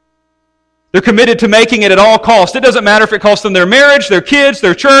 They're committed to making it at all costs. It doesn't matter if it costs them their marriage, their kids,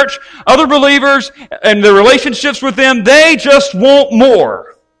 their church, other believers, and their relationships with them. They just want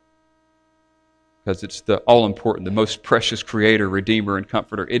more. Because it's the all-important, the most precious creator, redeemer, and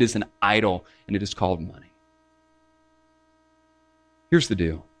comforter. It is an idol, and it is called money. Here's the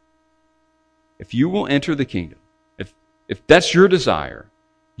deal. If you will enter the kingdom, if that's your desire,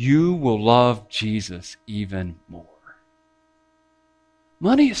 you will love Jesus even more.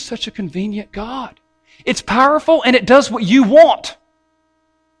 Money is such a convenient God. It's powerful and it does what you want.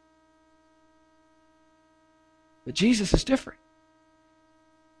 But Jesus is different.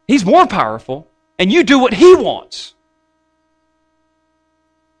 He's more powerful and you do what He wants.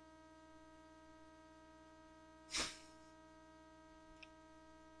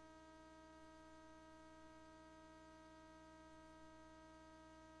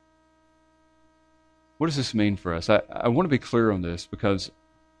 What does this mean for us? I want to be clear on this because it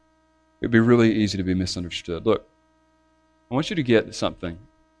would be really easy to be misunderstood. Look, I want you to get something.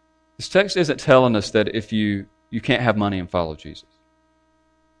 This text isn't telling us that if you can't have money and follow Jesus.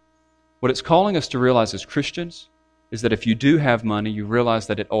 What it's calling us to realize as Christians is that if you do have money, you realize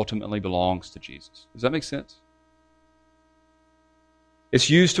that it ultimately belongs to Jesus. Does that make sense? It's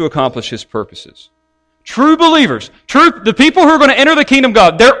used to accomplish His purposes. True believers, the people who are going to enter the kingdom of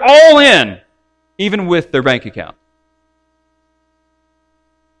God, they're all in. Even with their bank account.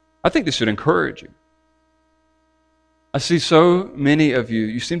 I think this should encourage you. I see so many of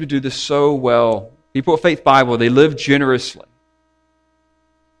you seem to do this so well. People at Faith Bible, they live generously.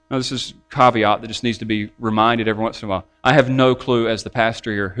 Now, this is a caveat that just needs to be reminded every once in a while. I have no clue as the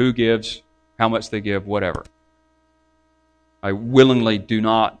pastor here who gives, how much they give, whatever. I willingly do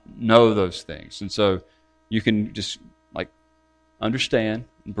not know those things. And so you can just understand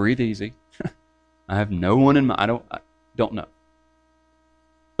and breathe easy. I have no one in mind. I don't know.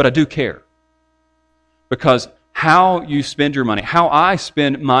 But I do care. Because how you spend your money, how I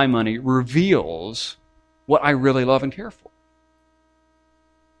spend my money reveals what I really love and care for.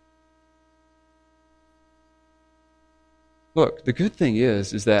 Look, the good thing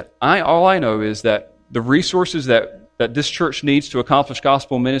is that all I know is that the resources that this church needs to accomplish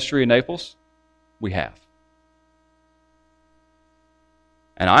gospel ministry in Naples, we have.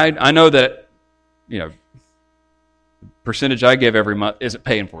 And I know that, the percentage I give every month isn't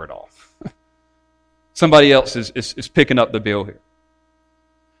paying for it all. Somebody else is picking up the bill here.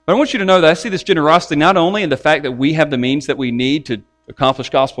 But I want you to know that I see this generosity not only in the fact that we have the means that we need to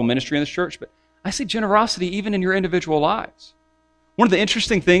accomplish gospel ministry in this church, but I see generosity even in your individual lives. One of the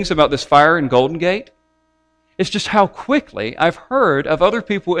interesting things about this fire in Golden Gate is just how quickly I've heard of other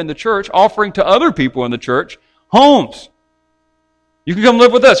people in the church offering to other people in the church homes. You can come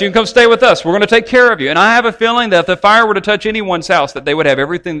live with us. You can come stay with us. We're going to take care of you. And I have a feeling that if the fire were to touch anyone's house, that they would have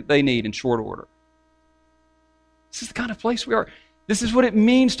everything that they need in short order. This is the kind of place we are. This is what it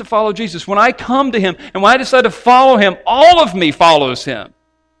means to follow Jesus. When I come to Him and when I decide to follow Him, all of me follows Him.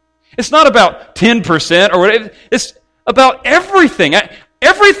 It's not about 10% or whatever. It's about everything.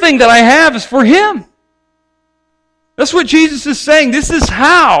 Everything that I have is for Him. That's what Jesus is saying. This is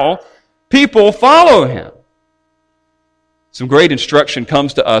how people follow Him. Some great instruction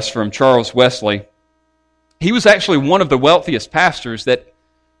comes to us from Charles Wesley. He was actually one of the wealthiest pastors that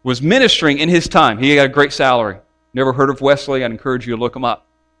was ministering in his time. He got a great salary. Never heard of Wesley? I'd encourage you to look him up.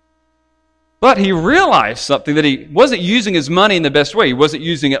 But he realized something, that he wasn't using his money in the best way. He wasn't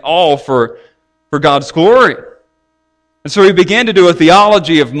using it all for God's glory. And so he began to do a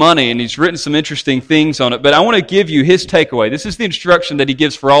theology of money, and he's written some interesting things on it. But I want to give you his takeaway. This is the instruction that he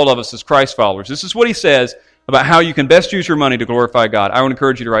gives for all of us as Christ followers. This is what he says about how you can best use your money to glorify God. I would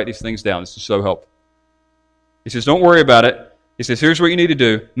encourage you to write these things down. This is so helpful. He says, don't worry about it. He says, here's what you need to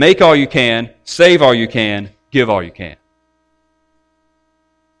do. Make all you can, save all you can, give all you can.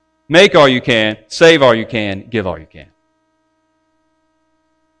 Make all you can, save all you can, give all you can.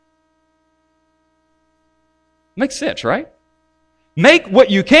 Makes sense, right? Make what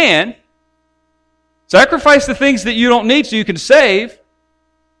you can, sacrifice the things that you don't need so you can save,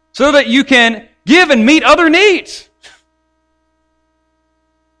 so that you can give and meet other needs.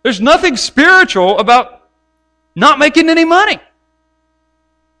 There's nothing spiritual about not making any money.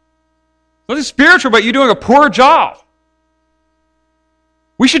 Nothing spiritual about you doing a poor job.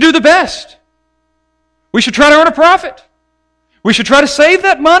 We should do the best. We should try to earn a profit. We should try to save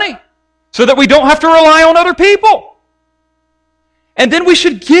that money so that we don't have to rely on other people. And then we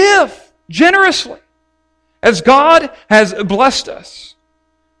should give generously as God has blessed us.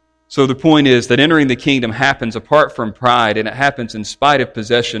 So the point is that entering the kingdom happens apart from pride, and it happens in spite of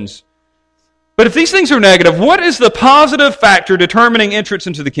possessions. But if these things are negative, what is the positive factor determining entrance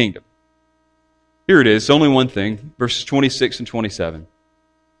into the kingdom? Here it is, only one thing, verses 26 and 27.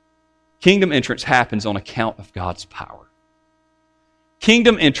 Kingdom entrance happens on account of God's power.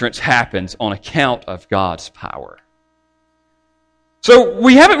 Kingdom entrance happens on account of God's power. So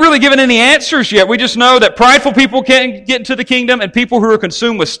we haven't really given any answers yet. We just know that prideful people can't get into the kingdom and people who are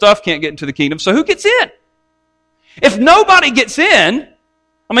consumed with stuff can't get into the kingdom. So who gets in? If nobody gets in,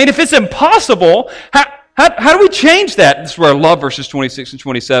 if it's impossible, how do we change that? This is where I love verses 26 and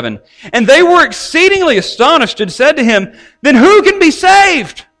 27. And they were exceedingly astonished and said to him, then who can be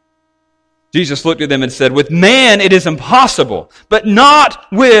saved? Jesus looked at them and said, with man it is impossible, but not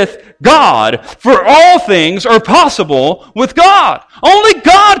with God, for all things are possible with God. Only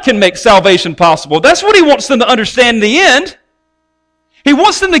God can make salvation possible. That's what He wants them to understand in the end. He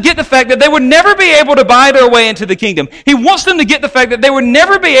wants them to get the fact that they would never be able to buy their way into the kingdom. He wants them to get the fact that they would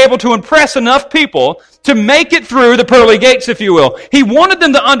never be able to impress enough people to make it through the pearly gates, if you will. He wanted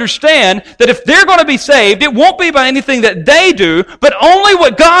them to understand that if they're going to be saved, it won't be by anything that they do, but only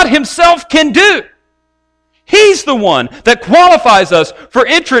what God Himself can do. He's the one that qualifies us for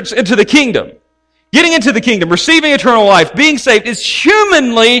entrance into the kingdom. Getting into the kingdom, receiving eternal life, being saved is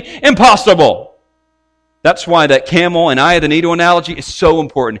humanly impossible. That's why that camel and eye of the needle analogy is so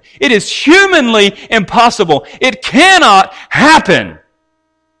important. It is humanly impossible. It cannot happen.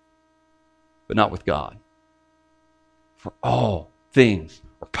 But not with God. For all things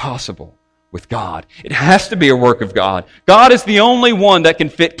are possible with God. It has to be a work of God. God is the only one that can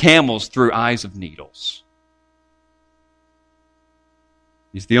fit camels through eyes of needles.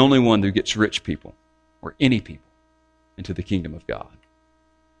 He's the only one who gets rich people, or any people, into the kingdom of God.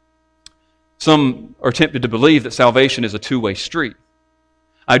 Some are tempted to believe that salvation is a two-way street.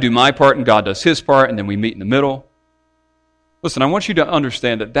 I do my part and God does His part, and then we meet in the middle. Listen, I want you to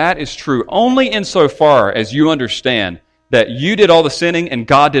understand that that is true only insofar as you understand that you did all the sinning and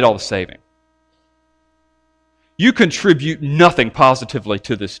God did all the saving. You contribute nothing positively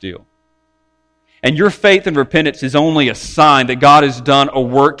to this deal. And your faith and repentance is only a sign that God has done a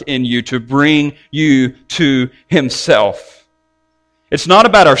work in you to bring you to Himself. It's not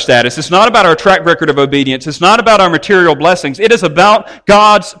about our status. It's not about our track record of obedience. It's not about our material blessings. It is about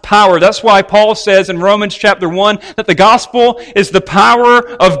God's power. That's why Paul says in Romans chapter 1 that the gospel is the power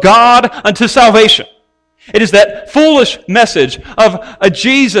of God unto salvation. It is that foolish message of a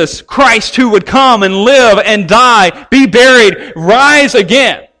Jesus Christ who would come and live and die, be buried, rise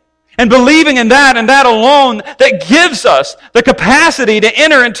again. And believing in that and that alone that gives us the capacity to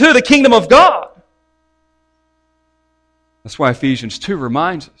enter into the kingdom of God. That's why Ephesians 2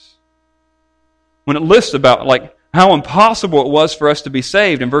 reminds us. When it lists about how impossible it was for us to be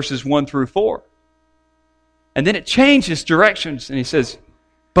saved in verses 1 through 4. And then it changes directions and he says,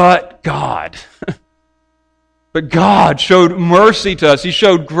 but God. But God showed mercy to us. He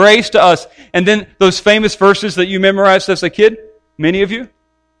showed grace to us. And then those famous verses that you memorized as a kid, many of you.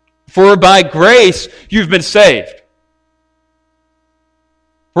 For by grace you've been saved.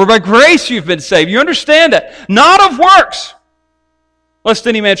 For by grace you've been saved. You understand that? Not of works, lest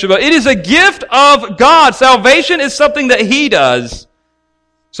any man should boast. It is a gift of God. Salvation is something that He does.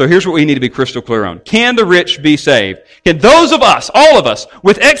 So here's what we need to be crystal clear on. Can the rich be saved? Can those of us, all of us,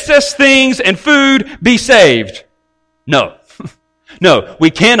 with excess things and food be saved? No. No, we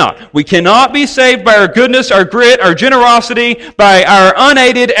cannot. We cannot be saved by our goodness, our grit, our generosity, by our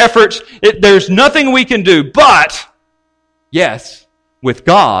unaided efforts. There's nothing we can do. But, yes, with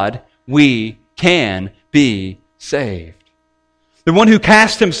God, we can be saved. The one who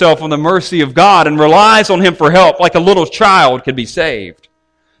casts himself on the mercy of God and relies on Him for help, like a little child, can be saved.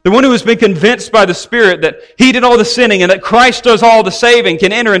 The one who has been convinced by the Spirit that He did all the sinning and that Christ does all the saving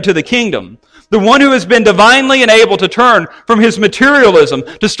can enter into the kingdom. The one who has been divinely enabled to turn from his materialism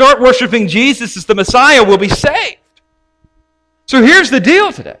to start worshiping Jesus as the Messiah will be saved. So here's the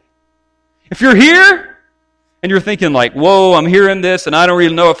deal today. If you're here and you're thinking whoa, I'm hearing this and I don't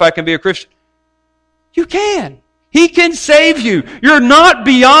really know if I can be a Christian. You can. He can save you. You're not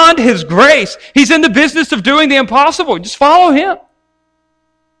beyond His grace. He's in the business of doing the impossible. Just follow Him.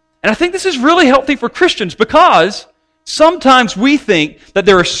 And I think this is really healthy for Christians because sometimes we think that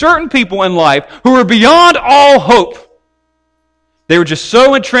there are certain people in life who are beyond all hope. They were just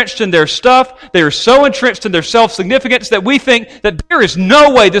so entrenched in their stuff, they are so entrenched in their self-significance that we think that there is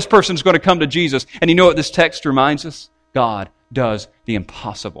no way this person's going to come to Jesus. And you know what this text reminds us? God does the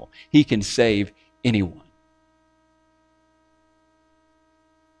impossible. He can save anyone.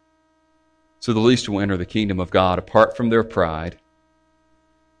 So the least will enter the kingdom of God apart from their pride,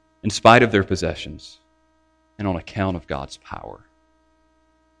 in spite of their possessions, and on account of God's power.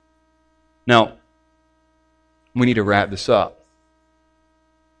 Now, we need to wrap this up.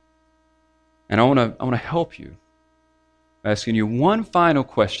 And I want to help you by asking you one final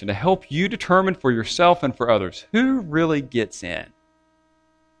question to help you determine for yourself and for others, who really gets in?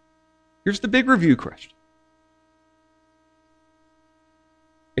 Here's the big review question.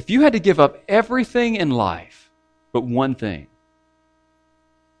 If you had to give up everything in life but one thing,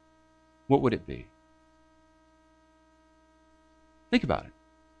 what would it be? Think about it.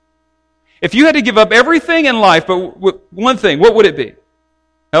 If you had to give up everything in life but one thing, what would it be?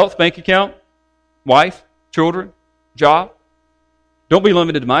 Health, bank account, wife, children, job? Don't be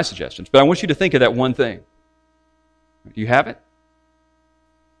limited to my suggestions, but I want you to think of that one thing. Do you have it?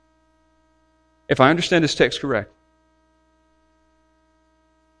 If I understand this text correctly,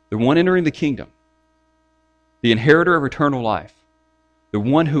 the one entering the kingdom, the inheritor of eternal life, the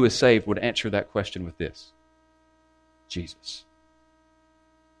one who is saved would answer that question with this: Jesus.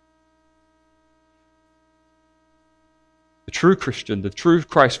 The true Christian, the true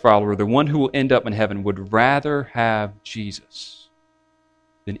Christ follower, the one who will end up in heaven would rather have Jesus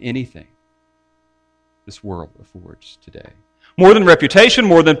than anything this world affords today. More than reputation,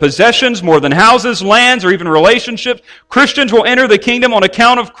 more than possessions, more than houses, lands, or even relationships, Christians will enter the kingdom on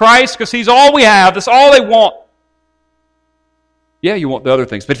account of Christ because He's all we have. That's all they want. Yeah, you want the other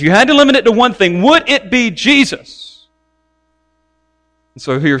things. But if you had to limit it to one thing, would it be Jesus? And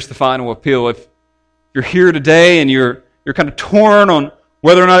so here's the final appeal. If you're here today and you're kind of torn on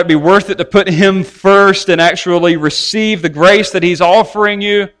whether or not it'd be worth it to put Him first and actually receive the grace that He's offering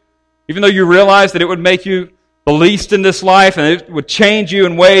you, even though you realize that it would make you the least in this life and it would change you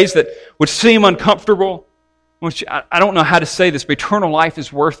in ways that would seem uncomfortable. Which I don't know how to say this, but eternal life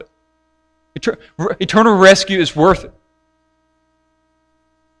is worth it. Eternal rescue is worth it.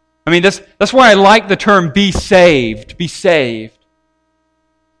 I mean, that's why I like the term be saved. Be saved.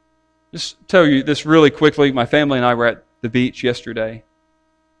 Just tell you this really quickly. My family and I were at the beach yesterday.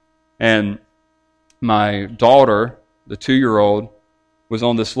 And my daughter, the 2-year-old, was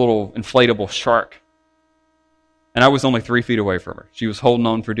on this little inflatable shark. And I was only 3 feet away from her. She was holding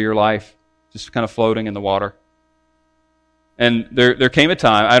on for dear life, just kind of floating in the water. And there came a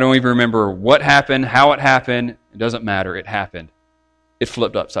time, I don't even remember what happened, how it happened. It doesn't matter. It happened. It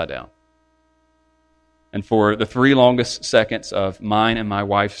flipped upside down. And for the 3 longest seconds of mine and my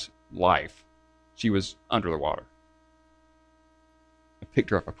wife's life, she was under the water. I picked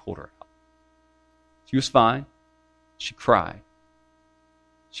her up. I pulled her out. She was fine. She cried.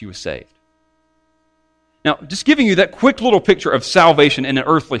 She was saved. Now, just giving you that quick little picture of salvation in an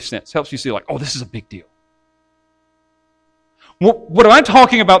earthly sense helps you see, like, oh, this is a big deal. What I'm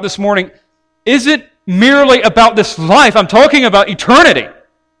talking about this morning isn't merely about this life. I'm talking about eternity.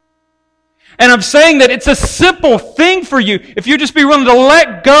 And I'm saying that it's a simple thing for you if you just be willing to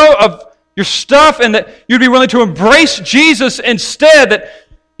let go of your stuff and that you'd be willing to embrace Jesus instead, that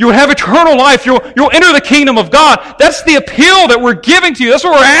you would have eternal life. You'll enter the kingdom of God. That's the appeal that we're giving to you. That's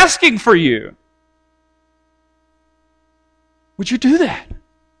what we're asking for you. Would you do that?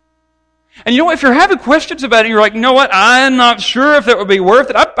 And you know what? If you're having questions about it, you're like, you know what? I'm not sure if that would be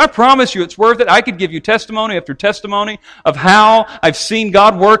worth it. I promise you it's worth it. I could give you testimony after testimony of how I've seen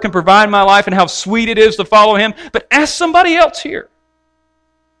God work and provide in my life and how sweet it is to follow Him. But ask somebody else here.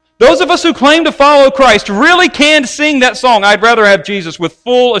 Those of us who claim to follow Christ really can sing that song, I'd rather have Jesus, with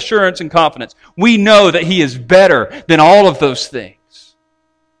full assurance and confidence. We know that He is better than all of those things.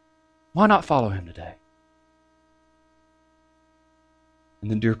 Why not follow Him today? And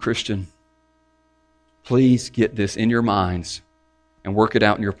then, dear Christian, please get this in your minds and work it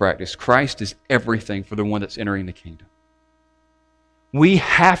out in your practice. Christ is everything for the one that's entering the kingdom. We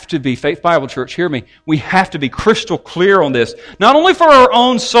have to be, Faith Bible Church, hear me, we have to be crystal clear on this, not only for our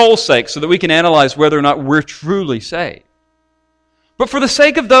own soul's sake, so that we can analyze whether or not we're truly saved, but for the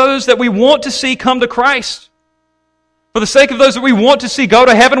sake of those that we want to see come to Christ, for the sake of those that we want to see go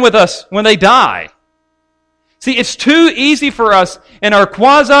to heaven with us when they die. See, it's too easy for us in our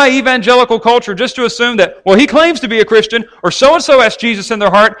quasi-evangelical culture just to assume that, well, he claims to be a Christian, or so-and-so has Jesus in their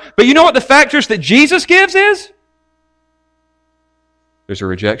heart, but you know what the factors that Jesus gives is? There's a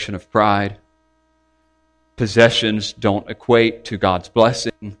rejection of pride. Possessions don't equate to God's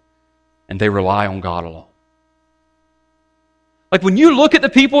blessing, and they rely on God alone. Like when you look at the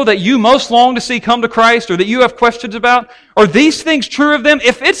people that you most long to see come to Christ, or that you have questions about, are these things true of them?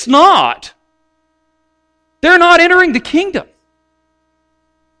 If it's not, they're not entering the kingdom.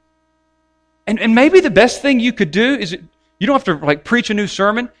 And maybe the best thing you could do is, you don't have to preach a new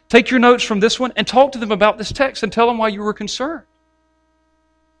sermon. Take your notes from this one and talk to them about this text and tell them why you were concerned.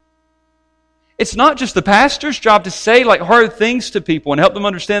 It's not just the pastor's job to say hard things to people and help them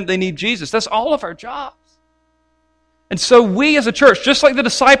understand that they need Jesus. That's all of our jobs. And so we as a church, just like the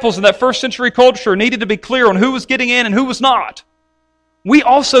disciples in that first century culture needed to be clear on who was getting in and who was not, we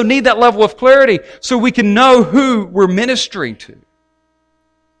also need that level of clarity so we can know who we're ministering to.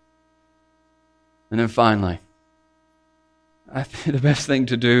 And then finally, I think the best thing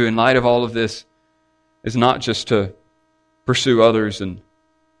to do in light of all of this is not just to pursue others and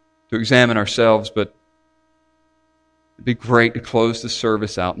to examine ourselves, but it'd be great to close the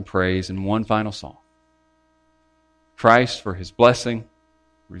service out in praise in one final song. Christ for His blessing,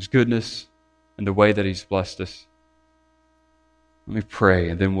 for His goodness, and the way that He's blessed us. Let me pray,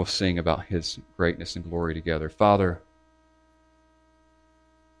 and then we'll sing about His greatness and glory together. Father,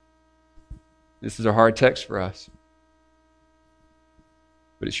 this is a hard text for us,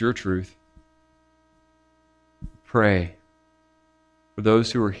 but it's Your truth. Pray for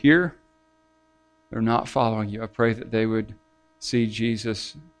those who are here, they're not following You. I pray that they would see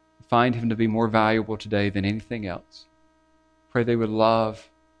Jesus, find Him to be more valuable today than anything else. Pray they would love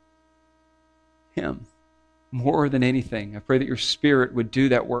Him more than anything. I pray that Your Spirit would do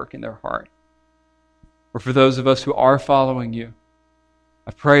that work in their heart. Or for those of us who are following You,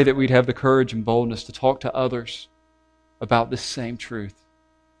 I pray that we'd have the courage and boldness to talk to others about this same truth,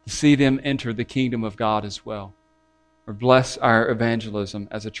 to see them enter the kingdom of God as well. Or bless our evangelism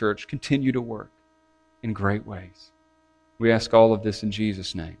as a church. Continue to work in great ways. We ask all of this in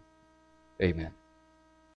Jesus' name. Amen.